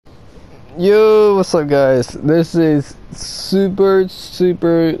Yo, what's up guys? This is super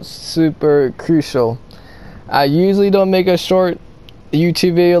crucial. I usually don't make a short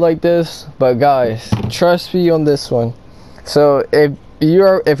YouTube video like this, but guys, trust me on this one. So if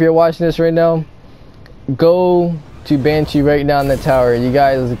you're watching this right now, go to Banshee right now in the tower. You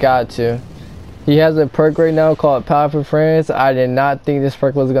guys got to. He has a perk right now called Powerful Friends. I did not think this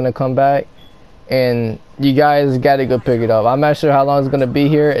perk was gonna come back, and you guys gotta go pick it up. I'm not sure how long it's gonna be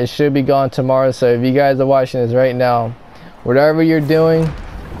here. It should be gone tomorrow. So if you guys are watching this right now, whatever you're doing,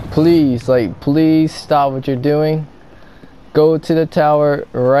 please stop what you're doing. Go to the tower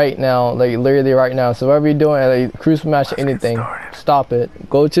right now, like literally right now. So whatever you're doing, like crucible match, anything, stop it.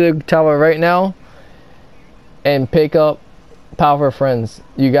 Go to the tower right now and pick up Powerful Friends.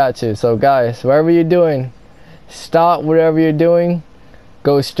 You got to. So guys, whatever you're doing, stop whatever you're doing.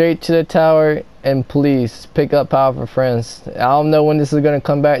 Go straight to the tower and please pick up Powerful Friends. I don't know when this is gonna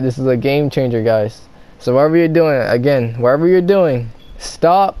come back. This is a game changer, guys. So whatever you're doing, again, whatever you're doing,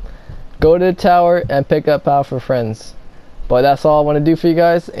 stop, go to the tower and pick up Powerful Friends. But that's all I want to do for you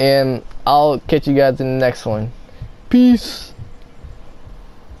guys, and I'll catch you guys in the next one. Peace.